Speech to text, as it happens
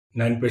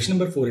Now in question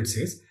number 4 it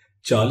says,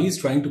 Charlie is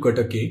trying to cut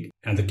a cake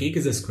and the cake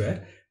is a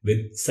square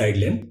with side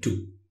length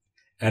 2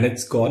 and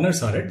its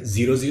corners are at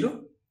 0,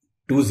 0,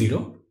 2,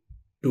 0,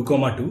 2,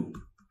 2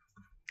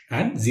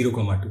 and 0,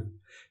 2.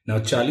 Now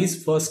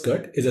Charlie's first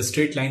cut is a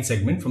straight line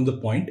segment from the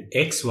point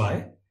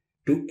xy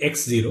to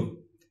x0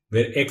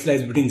 where x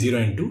lies between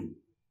 0 and 2,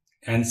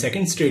 and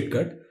second straight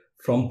cut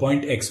from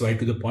point xy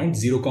to the point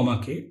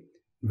 0, k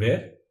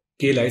where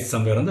k lies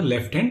somewhere on the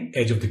left hand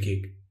edge of the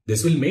cake.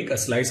 This will make a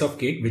slice of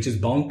cake which is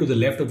bound to the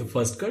left of the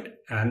first cut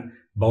and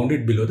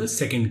bounded below the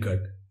second cut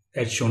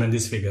as shown in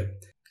this figure.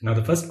 Now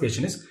the first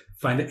question is,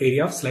 find the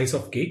area of slice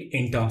of cake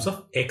in terms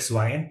of x,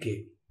 y and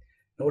k.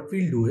 Now what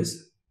we'll do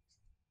is,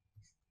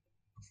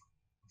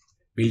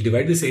 we'll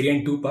divide this area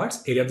in two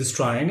parts, area of this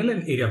triangle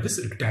and area of this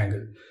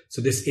rectangle.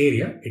 So this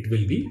area, it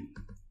will be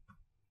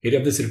area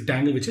of this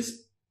rectangle which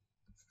is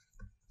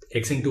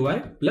x into y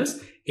plus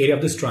area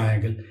of this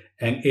triangle,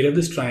 and area of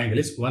this triangle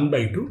is 1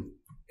 by 2.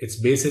 Its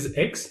base is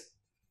x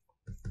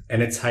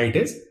and its height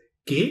is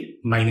k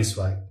minus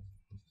y.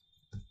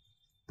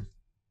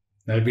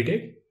 Now if we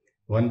take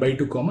 1 by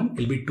 2 common, it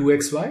will be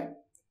 2xy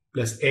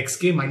plus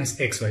xk minus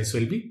xy. So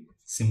it will be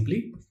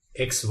simply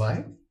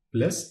xy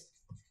plus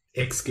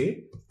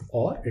xk,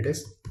 or it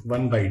is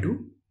 1 by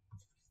 2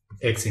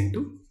 x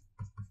into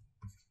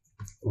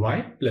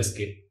y plus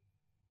k.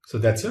 So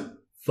that's your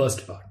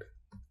first part.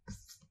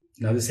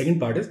 Now the second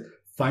part is,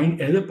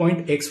 find another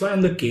point xy on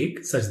the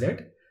cake such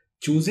that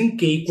choosing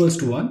k equals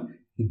to 1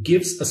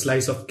 gives a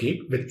slice of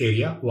cake with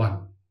area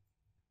 1.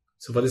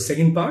 So for the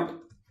second part,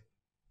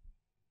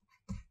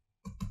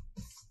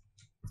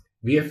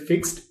 we have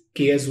fixed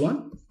k as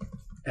 1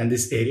 and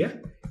this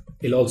area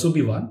will also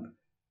be 1.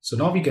 So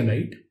now we can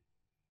write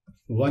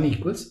 1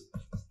 equals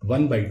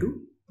 1 by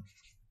 2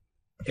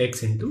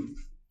 x into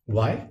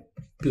y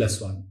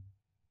plus 1.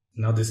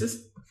 Now this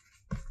is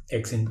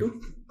x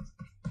into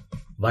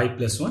y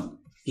plus 1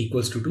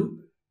 equals to 2,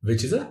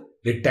 which is a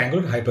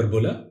rectangular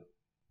hyperbola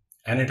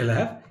and it will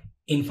have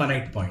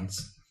infinite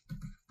points.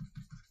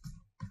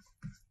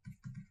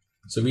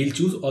 So we'll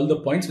choose all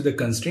the points with the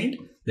constraint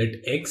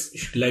that x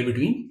should lie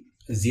between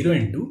 0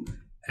 and 2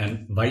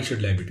 and y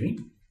should lie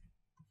between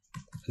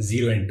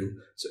 0 and 2.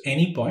 So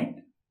any point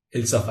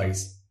will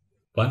suffice.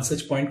 One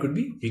such point could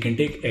be, we can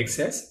take x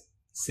as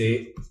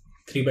say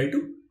 3 by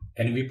 2,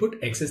 and if we put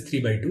x as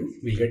 3 by 2,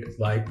 we'll get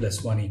y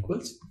plus 1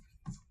 equals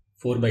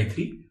 4 by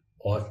 3,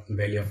 or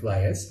value of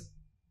y as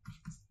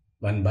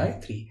 1 by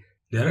 3.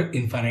 There are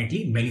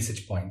infinitely many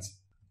such points.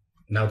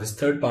 Now this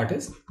third part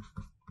is,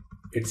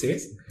 it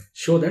says,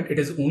 show that it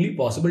is only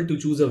possible to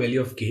choose a value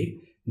of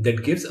k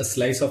that gives a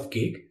slice of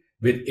cake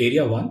with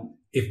area 1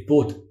 if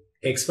both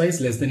xy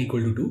is less than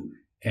equal to 2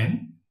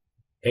 and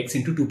x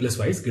into 2 plus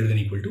y is greater than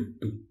equal to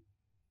 2.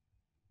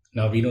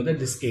 Now we know that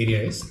this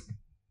area is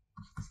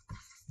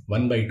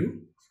 1 by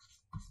 2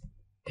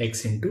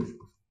 x into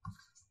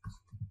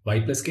y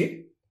plus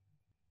k.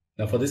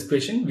 Now for this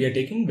question, we are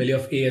taking value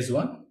of a as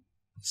 1.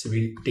 So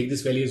we'll take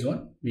this value as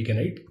 1. We can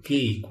write k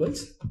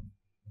equals.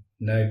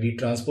 Now if we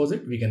transpose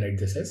it, we can write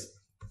this as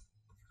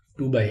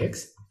 2 by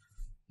x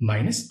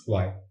minus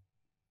y,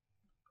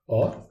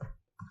 or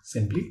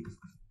simply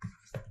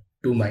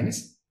 2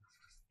 minus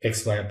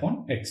xy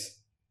upon x.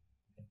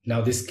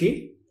 Now this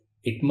k,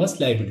 it must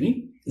lie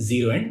between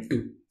 0 and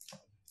 2.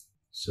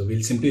 So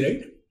we'll simply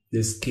write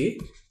this k,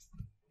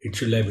 it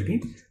should lie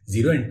between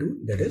 0 and 2,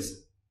 that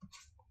is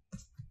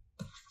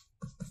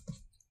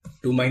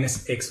 2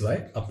 minus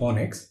xy upon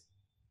x,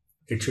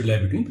 it should lie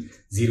between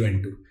 0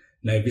 and 2.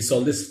 Now if we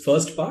solve this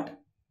first part,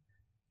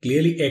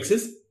 clearly x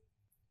is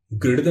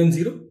greater than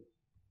 0.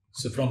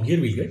 So from here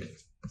we'll get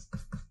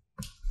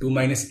 2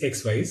 minus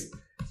xy is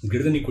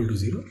greater than equal to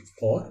 0,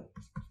 or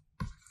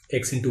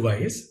x into y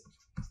is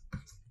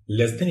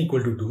less than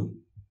equal to 2,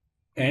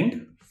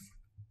 and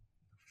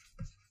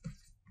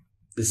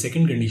the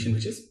second condition,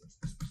 which is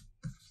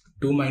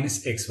 2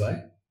 minus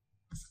xy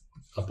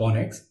upon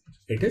x,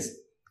 it is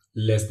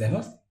less than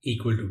or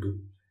equal to 2.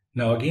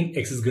 Now again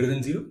x is greater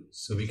than 0,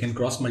 so we can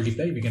cross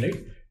multiply. We can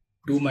write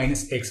 2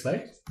 minus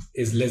xy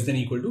is less than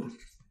equal to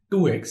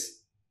 2x.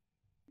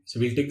 So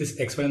we'll take this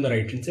xy on the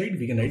right hand side.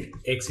 We can write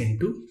x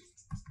into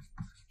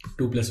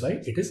 2 plus y,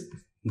 it is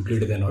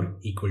greater than or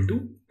equal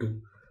to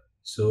 2.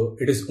 So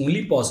it is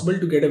only possible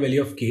to get a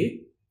value of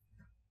k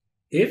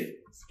if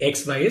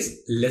xy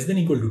is less than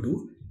equal to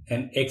 2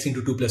 and x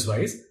into 2 plus y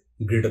is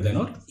greater than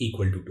or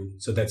equal to 2.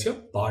 So that's your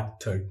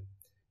part third.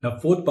 Now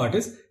fourth part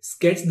is,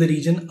 sketch the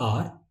region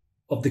R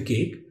of the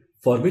cake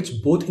for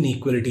which both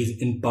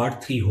inequalities in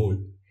part 3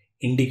 hold,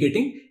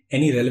 indicating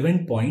any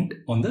relevant point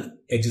on the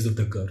edges of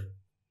the curve.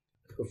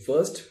 So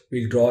first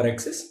we'll draw our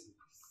axis,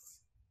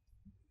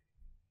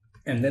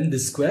 and then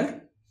this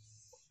square,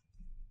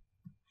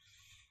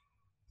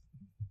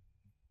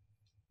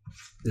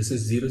 this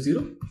is 0,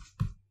 0,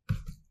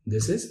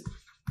 this is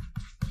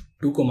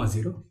 2,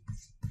 0,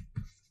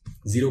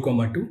 0,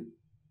 2,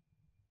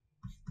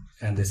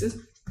 and this is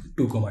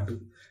 2,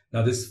 2.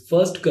 Now this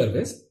first curve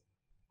is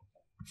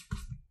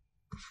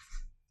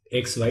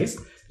xy is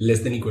less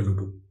than equal to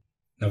 2.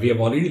 Now we have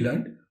already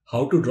learned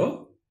how to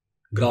draw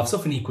graphs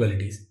of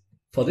inequalities.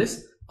 For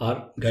this,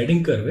 our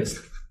guiding curve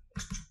is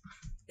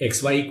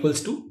xy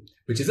equals 2,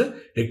 which is a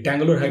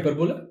rectangular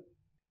hyperbola.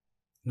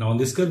 Now on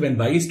this curve, when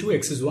y is 2,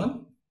 x is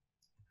 1.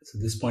 So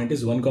this point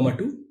is 1,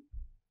 2.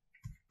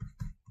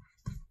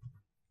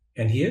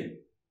 And here,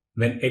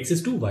 when x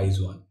is 2, y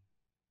is 1.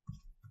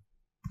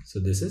 So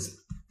this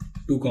is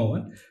 2,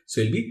 1.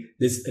 So it will be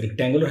this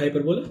rectangular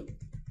hyperbola.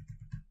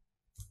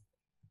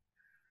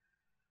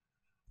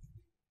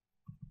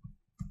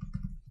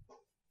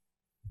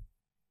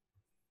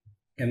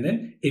 And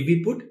then if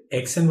we put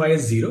x and y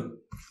as 0,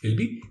 it will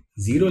be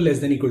 0 less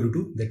than equal to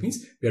 2. That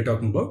means we are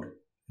talking about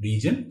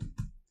region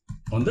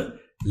on the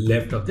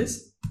left of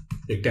this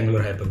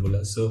rectangular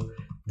hyperbola. So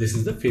this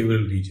is the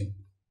favorable region.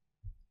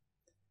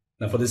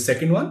 Now for the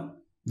second one,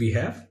 we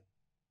have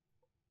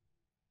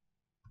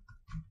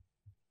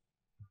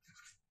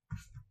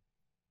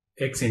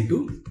x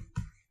into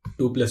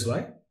 2 plus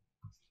y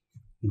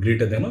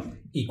greater than or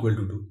equal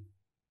to 2.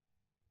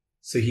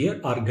 So here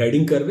our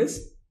guiding curve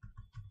is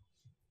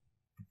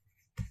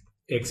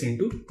x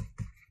into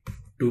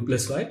 2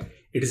 plus y,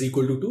 it is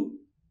equal to 2.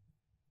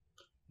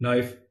 Now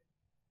if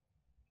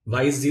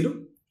y is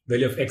 0,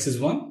 value of x is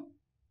 1.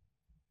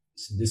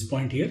 So this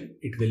point here,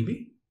 it will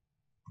be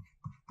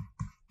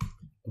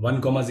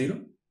 1,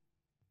 0.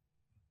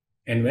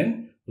 And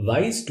when y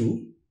is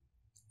 2,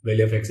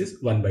 value of x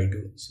is 1 by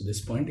 2. So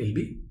this point will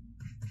be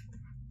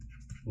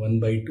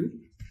 1 by 2,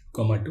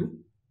 2.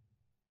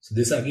 So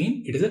this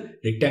again, it is a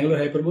rectangular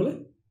hyperbola.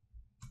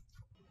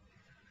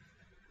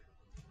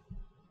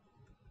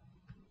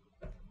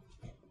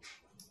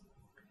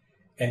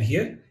 And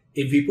here,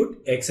 if we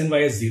put x and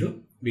y as 0,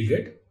 we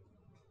get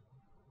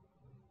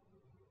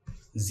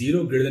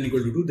 0 greater than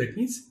equal to 2. That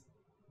means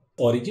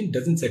origin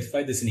doesn't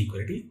satisfy this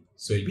inequality.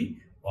 So it will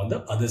be on the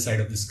other side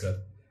of this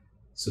curve.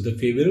 So the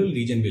favorable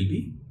region will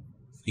be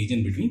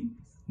region between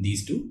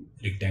these two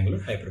rectangular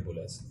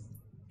hyperbolas,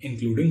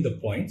 including the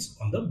points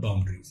on the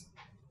boundaries.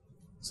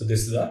 So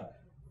this is our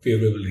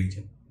favorable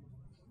region.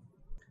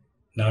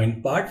 Now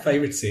in part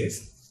 5 it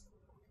says,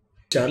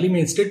 Charlie may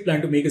instead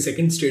plan to make a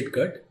second straight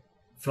cut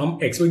from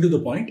xy to the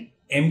point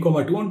m,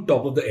 2 on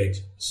top of the edge.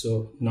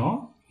 So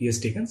now he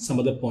has taken some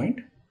other point,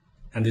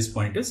 and this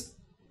point is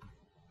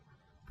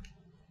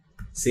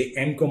say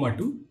m,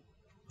 2,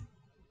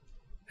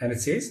 and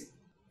it says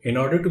in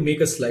order to make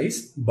a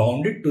slice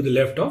bounded to the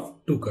left of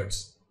 2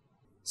 cuts.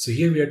 So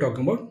here we are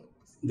talking about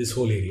this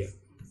whole area.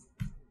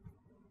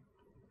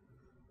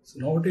 So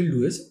now what I'll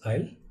do is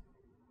I'll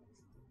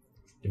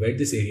divide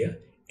this area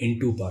in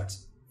 2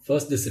 parts.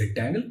 First this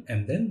rectangle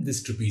and then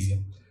this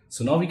trapezium.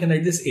 So now we can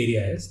write this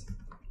area as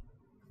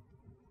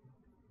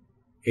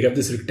area of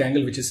this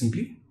rectangle, which is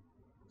simply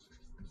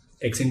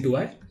x into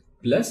y,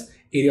 plus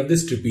area of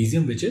this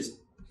trapezium, which is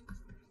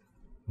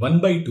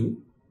 1 by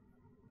 2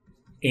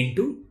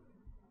 into,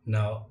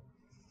 now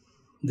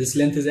this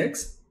length is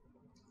x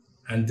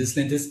and this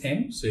length is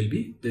m. So it will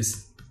be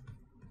this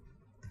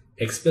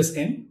x plus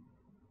m,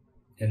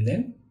 and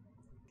then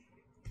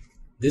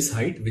this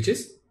height, which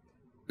is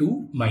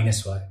 2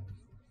 minus y.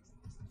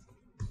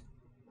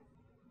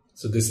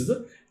 So this is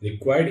the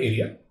required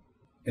area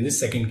in this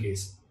second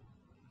case.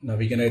 Now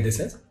we can write this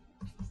as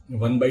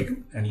 1 by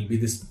 2, and it will be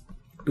this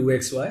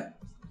 2xy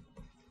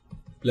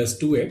plus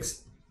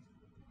 2x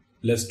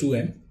plus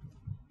 2m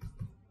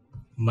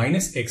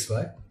minus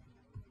xy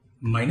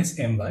minus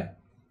my,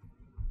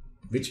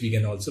 which we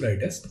can also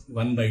write as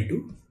 1 by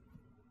 2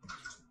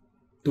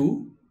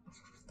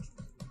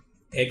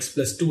 2x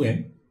plus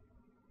 2m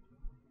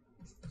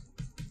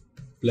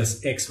plus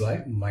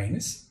xy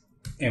minus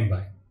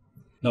my.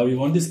 Now we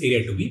want this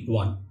area to be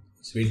 1.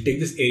 So we'll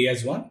take this area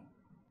as 1,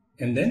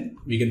 and then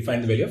we can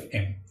find the value of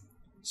m.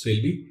 So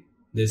it'll be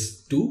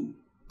this 2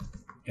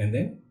 and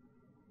then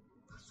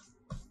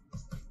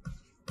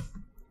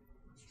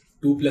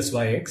 2 plus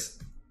yx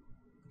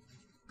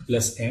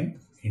plus m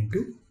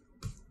into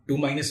 2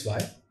 minus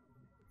y,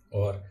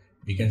 or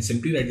we can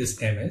simply write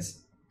this m as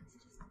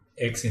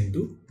x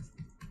into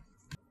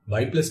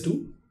y plus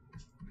 2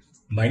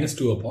 minus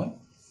 2 upon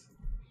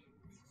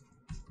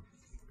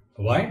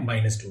y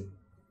minus 2.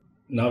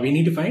 Now we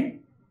need to find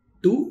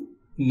 2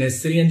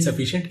 necessary and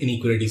sufficient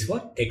inequalities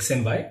for x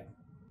and y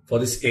for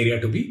this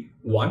area to be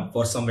 1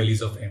 for some values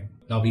of m.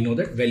 Now we know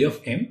that value of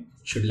m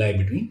should lie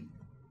between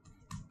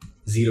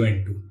 0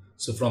 and 2.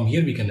 So from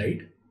here we can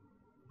write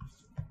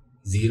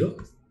 0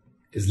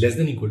 is less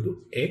than equal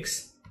to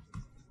x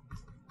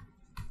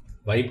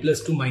y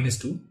plus 2 minus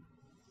 2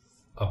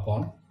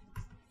 upon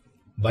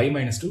y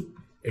minus 2.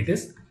 It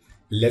is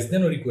less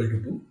than or equal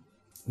to 2.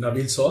 Now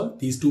we'll solve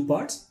these two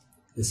parts.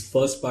 This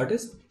first part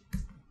is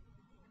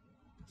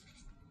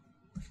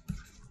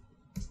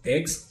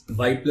x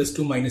y plus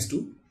 2 minus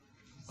 2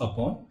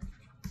 upon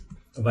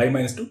y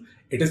minus 2.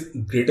 It is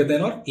greater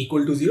than or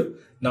equal to 0.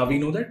 Now we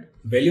know that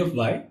value of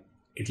y,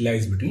 it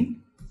lies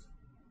between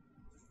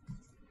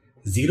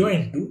 0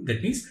 and 2.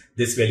 That means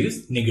this value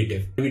is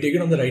negative. If we take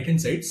it on the right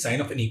hand side, sign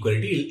of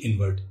inequality will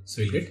invert.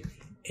 So we'll get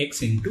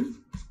x into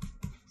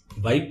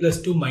y plus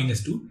 2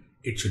 minus 2.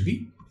 It should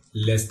be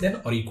less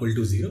than or equal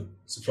to 0.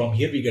 So from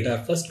here we get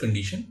our first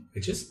condition,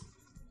 which is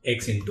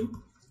x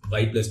into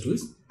y plus 2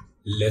 is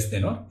less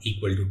than or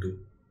equal to 2.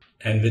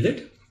 And with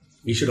it,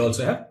 we should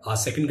also have our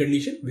second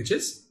condition, which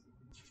is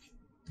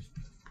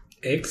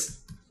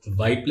x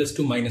y plus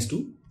 2 minus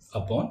 2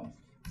 upon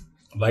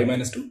y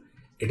minus 2.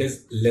 It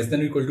is less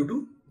than or equal to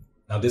 2.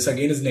 Now this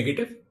again is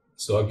negative.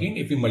 So again,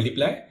 if we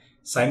multiply,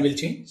 sign will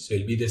change. So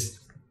it will be this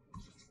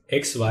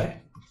xy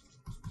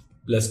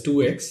plus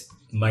 2x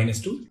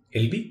minus 2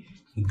 will be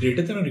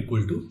greater than or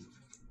equal to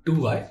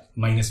 2y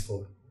minus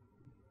 4.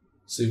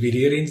 So if we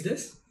rearrange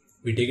this,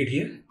 we take it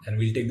here and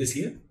we'll take this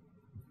here.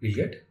 We'll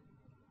get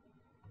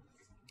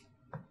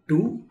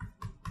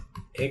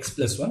 2x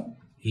plus 1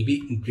 will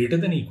be greater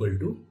than or equal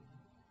to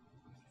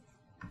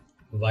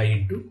y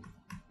into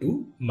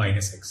 2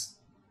 minus x.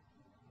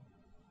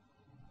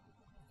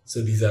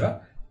 So these are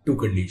our two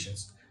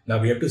conditions. Now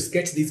we have to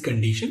sketch these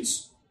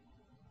conditions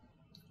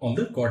on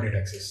the coordinate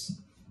axis.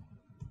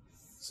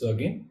 So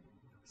again,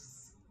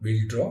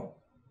 we'll draw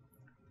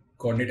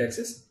coordinate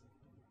axis.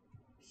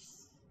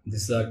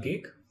 This is our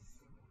cake.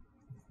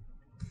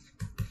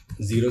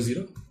 0,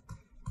 0,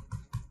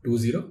 2,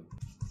 0,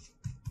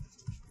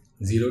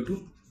 0,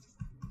 2,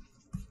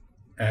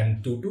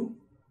 and 2, 2.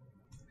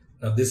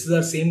 Now this is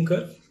our same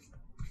curve.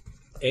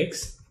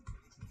 X,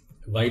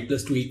 y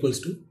plus 2 equals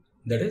to,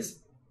 that is,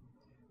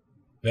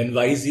 when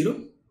y is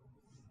 0,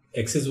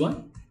 x is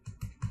 1,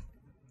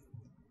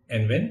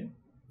 and when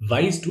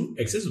y is 2,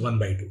 x is 1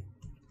 by 2.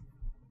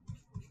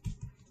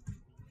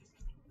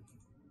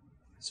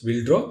 So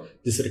we'll draw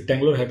this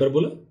rectangular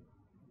hyperbola.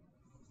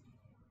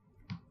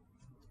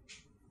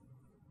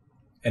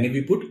 And if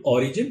we put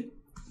origin,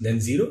 then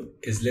 0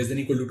 is less than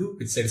or equal to 2,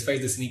 which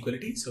satisfies this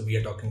inequality. So we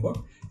are talking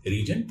about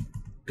region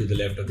to the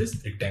left of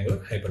this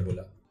rectangular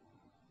hyperbola.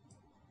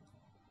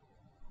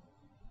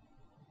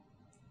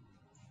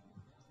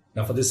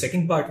 Now for the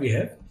second part, we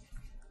have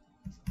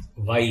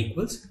y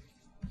equals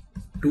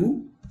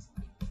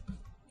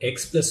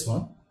 2x plus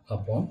 1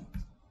 upon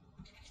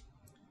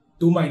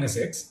 2 minus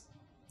x,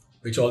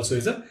 which also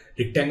is a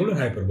rectangular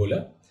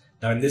hyperbola.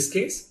 Now in this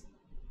case,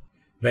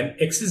 when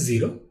x is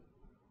 0,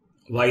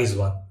 y is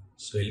 1.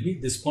 So it will be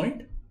this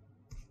point.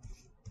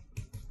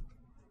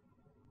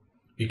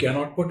 We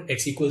cannot put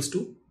x equals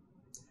 2.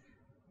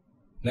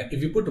 Now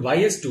if you put y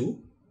as 2,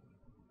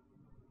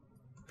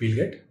 we'll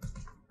get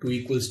 2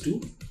 equals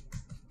to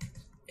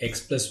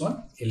x plus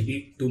 1. It will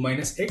be 2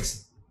 minus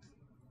x,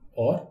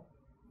 or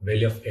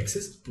value of x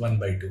is 1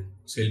 by 2.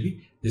 So it will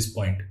be this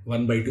point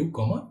 1 by 2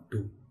 comma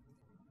 2.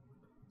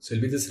 So it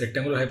will be this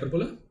rectangular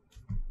hyperbola.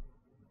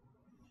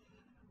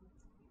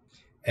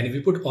 And if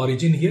we put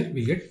origin here,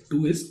 we get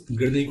 2 is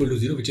greater than or equal to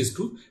 0, which is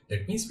true.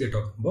 That means we are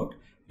talking about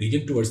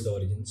region towards the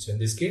origin. So in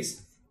this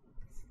case,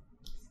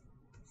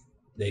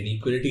 the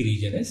inequality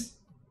region is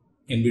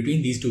in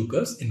between these two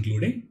curves,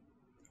 including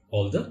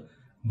all the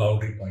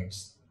boundary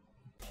points.